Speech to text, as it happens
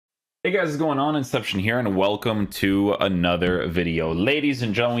Hey guys, what's going on? Inception here, and welcome to another video. Ladies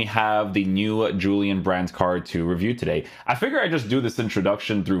and gentlemen, we have the new Julian Brandt card to review today. I figure I just do this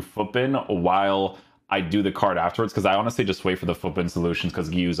introduction through Footbin while I do the card afterwards, because I honestly just wait for the Footbin solutions because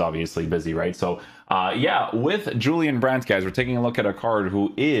Gu's obviously busy, right? So yeah, with Julian Brandt, guys, we're taking a look at a card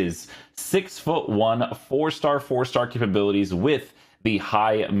who is 6'1", 4-star capabilities with the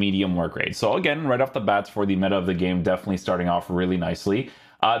high medium work rate. So again, right off the bats for the meta of the game, definitely starting off really nicely.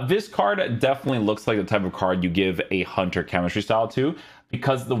 This card definitely looks like the type of card you give a Hunter chemistry style to,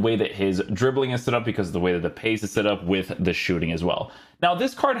 because the way that his dribbling is set up, because the way that the pace is set up with the shooting as well. Now,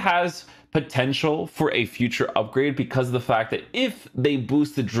 this card has potential for a future upgrade because of the fact that if they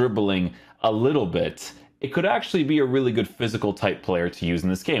boost the dribbling a little bit, it could actually be a really good physical type player to use in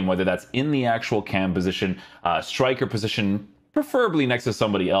this game, whether that's in the actual cam position, striker position, preferably next to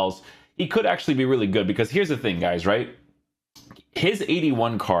somebody else. He could actually be really good because here's the thing, guys, right? His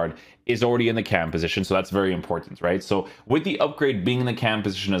 81 card is already in the cam position, so that's very important, right? So with the upgrade being in the cam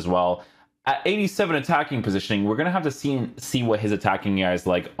position as well, at 87 attacking positioning, we're going to have to see what his attacking AI is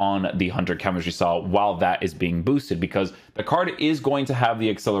like on the Hunter chemistry style while that is being boosted, because the card is going to have the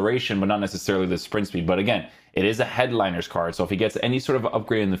acceleration, but not necessarily the sprint speed. But again, it is a headliners card, so if he gets any sort of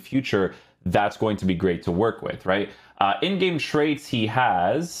upgrade in the future, that's going to be great to work with, right? In-game traits, he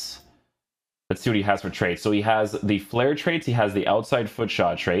has... Let's see what he has for traits. So he has the flare traits. He has the outside foot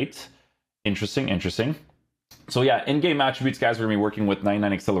shot trait. Interesting. So yeah, in-game attributes, guys, we're going to be working with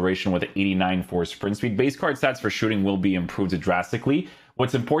 99 acceleration with 89 for sprint speed. Base card stats for shooting will be improved drastically.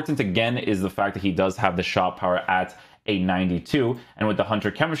 What's important, again, is the fact that he does have the shot power at a 92. And with the Hunter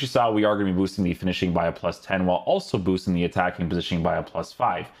chemistry style, we are going to be boosting the finishing by a +10 while also boosting the attacking positioning by a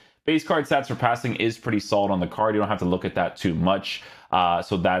 +5. Base card stats for passing is pretty solid on the card. You don't have to look at that too much.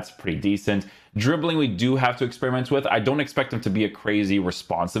 So that's pretty decent. Dribbling, we do have to experiment with. I don't expect him to be a crazy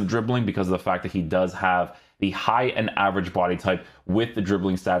responsive dribbling because of the fact that he does have the high and average body type with the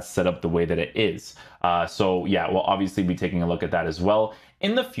dribbling stats set up the way that it is. So yeah, we'll obviously be taking a look at that as well.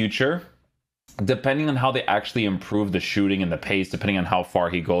 In the future, depending on how they actually improve the shooting and the pace, depending on how far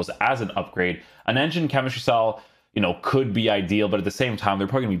he goes as an upgrade, an engine chemistry style, could be ideal, but at the same time, they're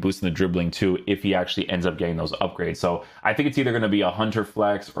probably going to be boosting the dribbling too if he actually ends up getting those upgrades. So I think it's either going to be a Hunter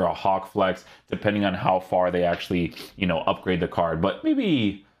flex or a Hawk flex, depending on how far they actually, upgrade the card. But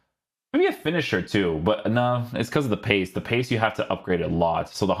maybe a finisher too. But no, it's because of the pace. The pace you have to upgrade a lot.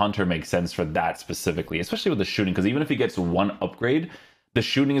 So the Hunter makes sense for that specifically, especially with the shooting, because even if he gets one upgrade, the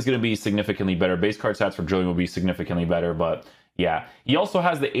shooting is going to be significantly better. Base card stats for drilling will be significantly better, but yeah, he also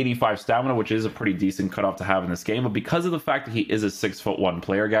has the 85 stamina, which is a pretty decent cutoff to have in this game. But because of the fact that he is a 6'1"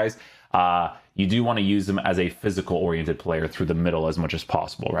 player, guys, you do want to use him as a physical-oriented player through the middle as much as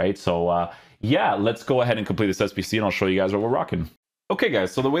possible, right? So yeah, let's go ahead and complete this SBC, and I'll show you guys what we're rocking. Okay,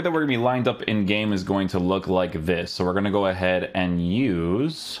 guys, so the way that we're going to be lined up in-game is going to look like this. So we're going to go ahead and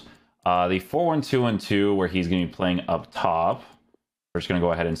use the 4-1-2-1-2, where he's going to be playing up top. We're just going to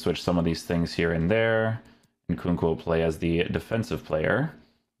go ahead and switch some of these things here and there. And Nkunku will play as the defensive player.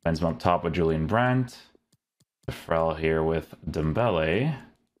 Benzema up top with Julian Brandt. Defrel here with Dembele.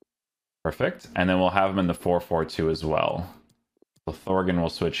 Perfect. And then we'll have him in the 4-4-2 as well. So Thorgan will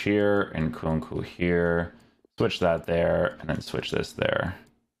switch here, and Nkunku here. Switch that there, and then switch this there.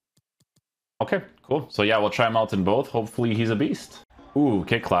 Okay, cool. So yeah, we'll try him out in both. Hopefully he's a beast. Ooh,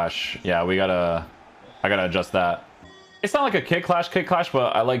 kick clash. Yeah, I gotta adjust that. It's not like a kick clash,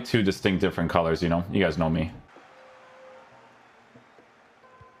 but I like two distinct different colors, You guys know me.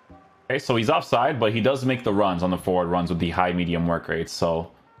 Okay, so he's offside, but he does make the runs on the forward runs with the high medium work rates,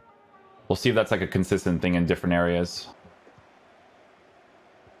 so we'll see if that's like a consistent thing in different areas.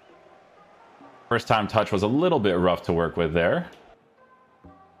 First time touch was a little bit rough to work with there.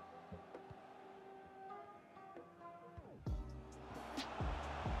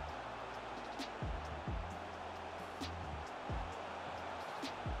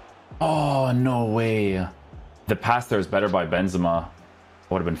 Oh, no way. The pass there is better by Benzema.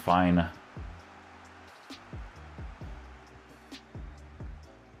 Would have been fine.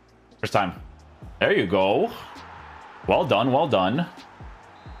 First time. There you go. Well done, well done.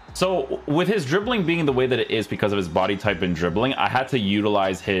 So with his dribbling being the way that it is because of his body type and dribbling, I had to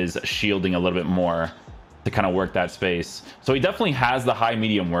utilize his shielding a little bit more to kind of work that space. So he definitely has the high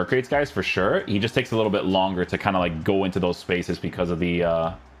medium work rates, guys, for sure. He just takes a little bit longer to kind of like go into those spaces because of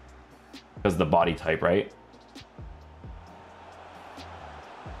the body type, right?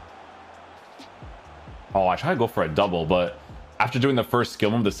 Oh, I try to go for a double, but after doing the first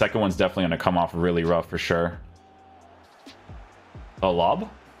skill move, the second one's definitely going to come off really rough for sure. Oh, lob?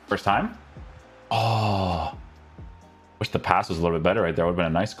 First time? Oh. Wish the pass was a little bit better right there. Would have been a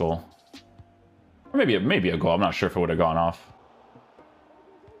nice goal. Or maybe a goal. I'm not sure if it would have gone off.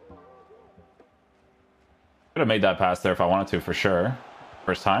 Could have made that pass there if I wanted to, for sure.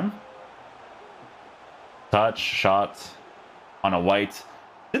 First time. Touch, shot on a white.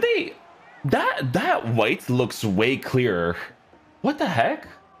 Did they... That white looks way clearer. What the heck?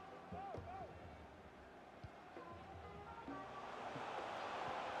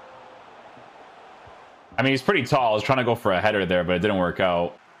 I mean, he's pretty tall. I was trying to go for a header there, but it didn't work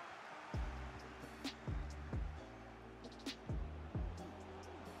out.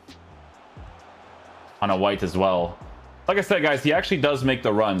 On a white as well. Like I said, guys, he actually does make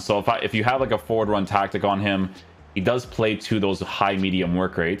the run. So if you have like a forward run tactic on him, he does play to those high medium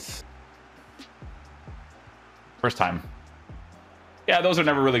work rates. First time. Yeah, those are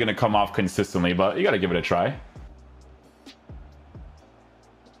never really going to come off consistently, but you got to give it a try.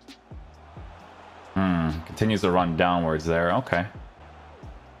 Continues to run downwards there. Okay.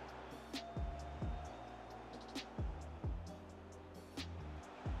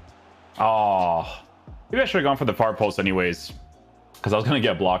 Oh, maybe I should have gone for the far post anyways, because I was going to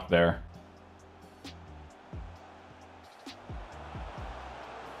get blocked there.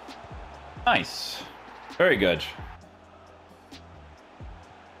 Nice. Very good.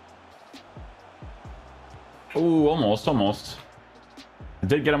 Ooh, almost. I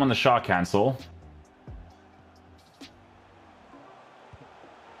did get him on the shot cancel.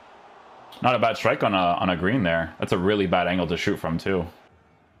 Not a bad strike on a green there. That's a really bad angle to shoot from too.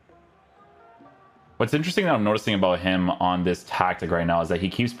 What's interesting that I'm noticing about him on this tactic right now is that he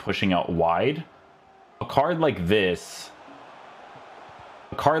keeps pushing out wide. A card like this,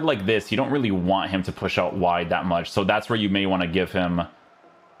 you don't really want him to push out wide that much. So that's where you may want to give him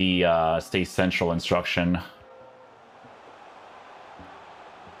the stay central instruction.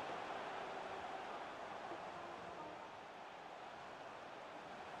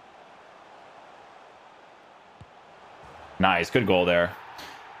 Nice, good goal there.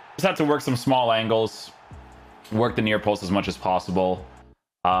 Just had to work some small angles, work the near post as much as possible.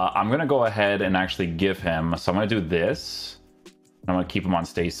 I'm going to go ahead and actually give him, so I'm going to do this. I'm going to keep him on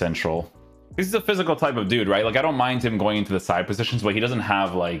stay central. This is a physical type of dude, right? Like, I don't mind him going into the side positions, but he doesn't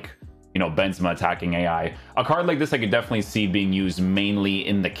have, like, you know, Benzema attacking AI. A card like this I could definitely see being used mainly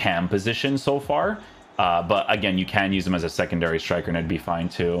in the cam position so far. But again, you can use him as a secondary striker and it'd be fine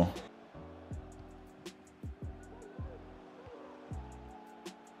too.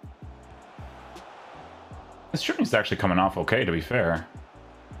 This dribling's actually coming off okay, to be fair.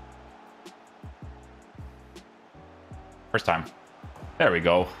 First time. There we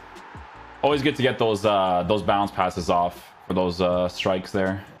go. Always good to get those bounce passes off for those strikes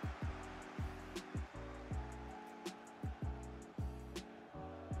there.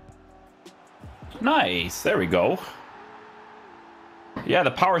 Nice. There we go. Yeah,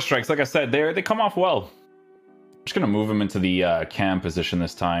 the power strikes, like I said, they come off well. I'm just gonna move him into the cam position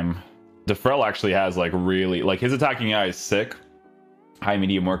this time. DeFrel actually has like really, like, his attacking eye is sick. High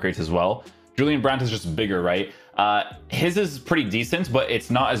medium work rates as well. Julian Brandt is just bigger, right? His is pretty decent, but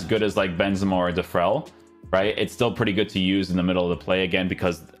it's not as good as like Benzema or DeFrel, right? It's still pretty good to use in the middle of the play again,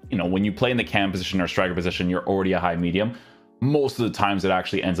 because, you know, when you play in the cam position or striker position, you're already a high medium. Most of the times it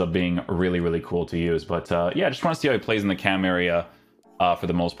actually ends up being really, really cool to use. But yeah, I just want to see how he plays in the cam area for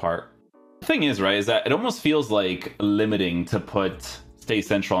the most part. The thing is, right, is that it almost feels like limiting to put stay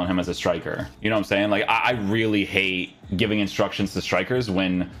central on him as a striker. You know what I'm saying? Like, I really hate giving instructions to strikers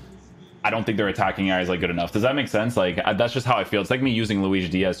when I don't think their attacking eye is like good enough. Does that make sense? Like, that's just how I feel. It's like me using Luis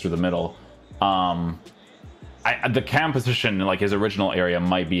Diaz through the middle. The cam position, like his original area,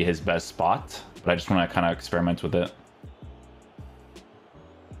 might be his best spot, but I just want to kind of experiment with it.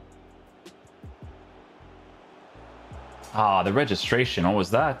 Ah, the registration. What was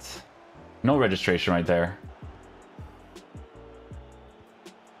that? No registration right there.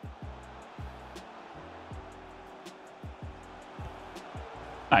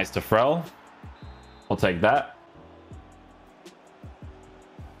 Nice to Frel. We'll take that.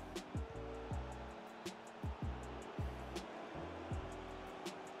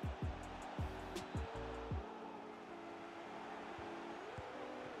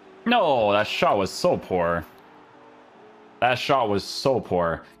 No, that shot was so poor. That shot was so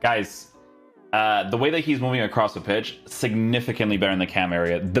poor. Guys, the way that he's moving across the pitch, significantly better in the cam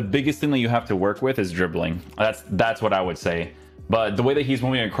area. The biggest thing that you have to work with is dribbling. That's what I would say. But the way that he's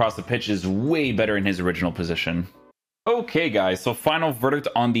moving across the pitch is way better in his original position. Okay, guys, so final verdict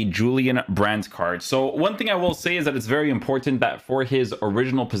on the Julian Brandt card. So one thing I will say is that it's very important that for his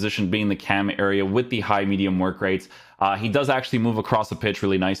original position being the cam area with the high medium work rates, he does actually move across the pitch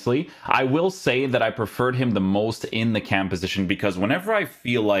really nicely. I will say that I preferred him the most in the cam position because whenever I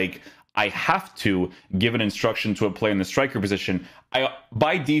feel like I have to give an instruction to a player in the striker position, I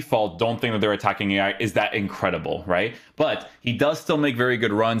by default don't think that their attacking AI is that incredible, right? But he does still make very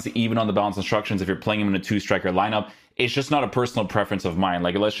good runs even on the balance instructions if you're playing him in a two-striker lineup. It's just not a personal preference of mine.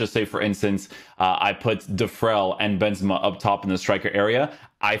 Like, let's just say, for instance, I put Defrel and Benzema up top in the striker area.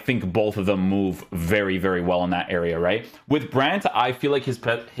 I think both of them move very, very well in that area, right? With Brandt, I feel like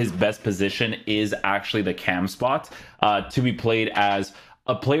his best position is actually the cam spot to be played as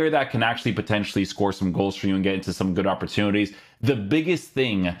a player that can actually potentially score some goals for you and get into some good opportunities. The biggest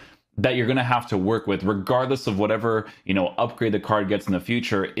thing that you're going to have to work with, regardless of whatever, upgrade the card gets in the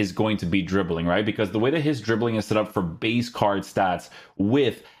future, is going to be dribbling, right? Because the way that his dribbling is set up for base card stats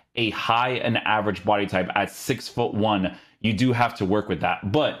with a high and average body type at 6'1", you do have to work with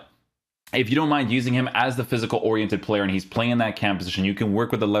that. But if you don't mind using him as the physical oriented player and he's playing in that cam position, you can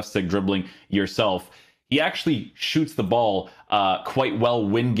work with the left stick dribbling yourself. He actually shoots the ball quite well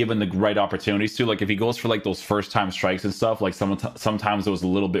when given the right opportunities to. Like if he goes for like those first time strikes and stuff, like sometimes it was a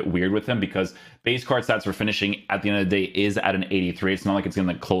little bit weird with him because base card stats for finishing at the end of the day is at an 83. It's not like it's in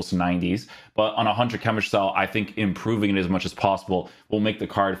the close 90s, but on a Hunter Chemistry style, I think improving it as much as possible will make the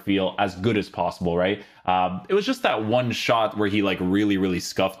card feel as good as possible, right? It was just that one shot where he like really, really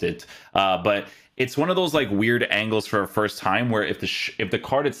scuffed it. But it's one of those like weird angles for a first time where if the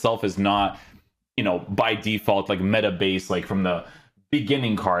card itself is not, by default, like meta base, like from the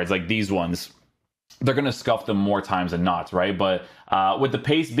beginning cards, like these ones, they're going to scuff them more times than not, right? But with the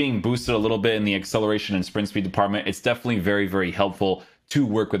pace being boosted a little bit in the acceleration and sprint speed department, it's definitely very, very helpful to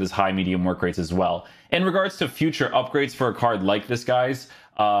work with his high medium work rates as well. In regards to future upgrades for a card like this, guys,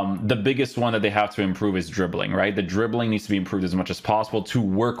 the biggest one that they have to improve is dribbling, right? The dribbling needs to be improved as much as possible to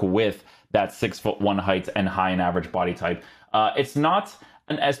work with that 6'1" height and high and average body type. It's not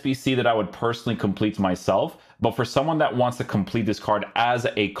an SBC that I would personally complete myself, but for someone that wants to complete this card as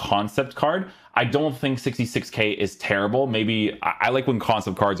a concept card, I don't think 66k is terrible. Maybe I like when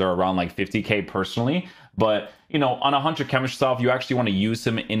concept cards are around like 50k personally, but on a Hunter Chemistry style, if you actually want to use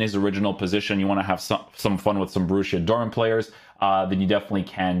him in his original position, you want to have some fun with some Borussia Dortmund players, then you definitely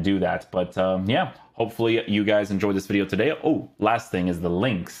can do that. But yeah, hopefully you guys enjoyed this video today. Oh, last thing is the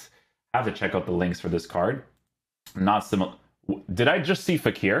links. I have to check out the links for this card. Not similar. Did I just see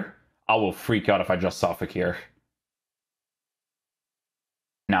Fakir? I will freak out if I just saw Fakir.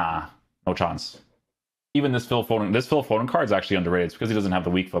 Nah, no chance. Even this Phil Foden card is actually underrated. It's because he doesn't have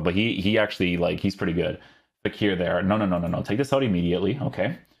the weak foot, but he actually, like, he's pretty good. Fakir there. No. Take this out immediately.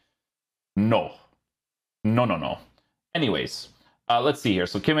 Okay. No. Anyways, let's see here.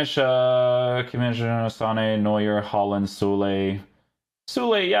 So Kimmich, Sane, Neuer, Holland, Sule.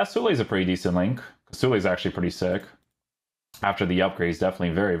 Yeah, Sule's a pretty decent link. Sule's actually pretty sick. After the upgrades, definitely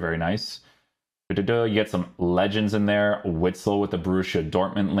very, very nice. You get some legends in there. Witzel with the Borussia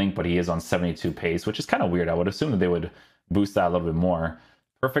Dortmund link, but he is on 72 pace, which is kind of weird. I would assume that they would boost that a little bit more.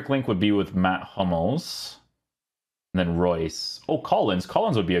 Perfect link would be with Matt Hummels. And then Royce. Oh, Collins.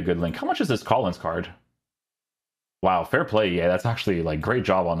 Collins would be a good link. How much is this Collins card? Wow, fair play. Yeah, that's actually, like, great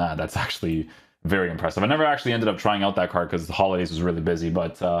job on that. That's actually very impressive. I never actually ended up trying out that card because the holidays was really busy,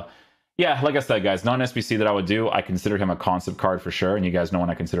 but yeah, like I said, guys, not an SBC that I would do. I considered him a concept card for sure, and you guys know when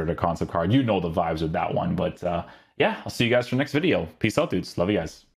I considered a concept card. You know the vibes with that one, but yeah, I'll see you guys for the next video. Peace out, dudes. Love you guys.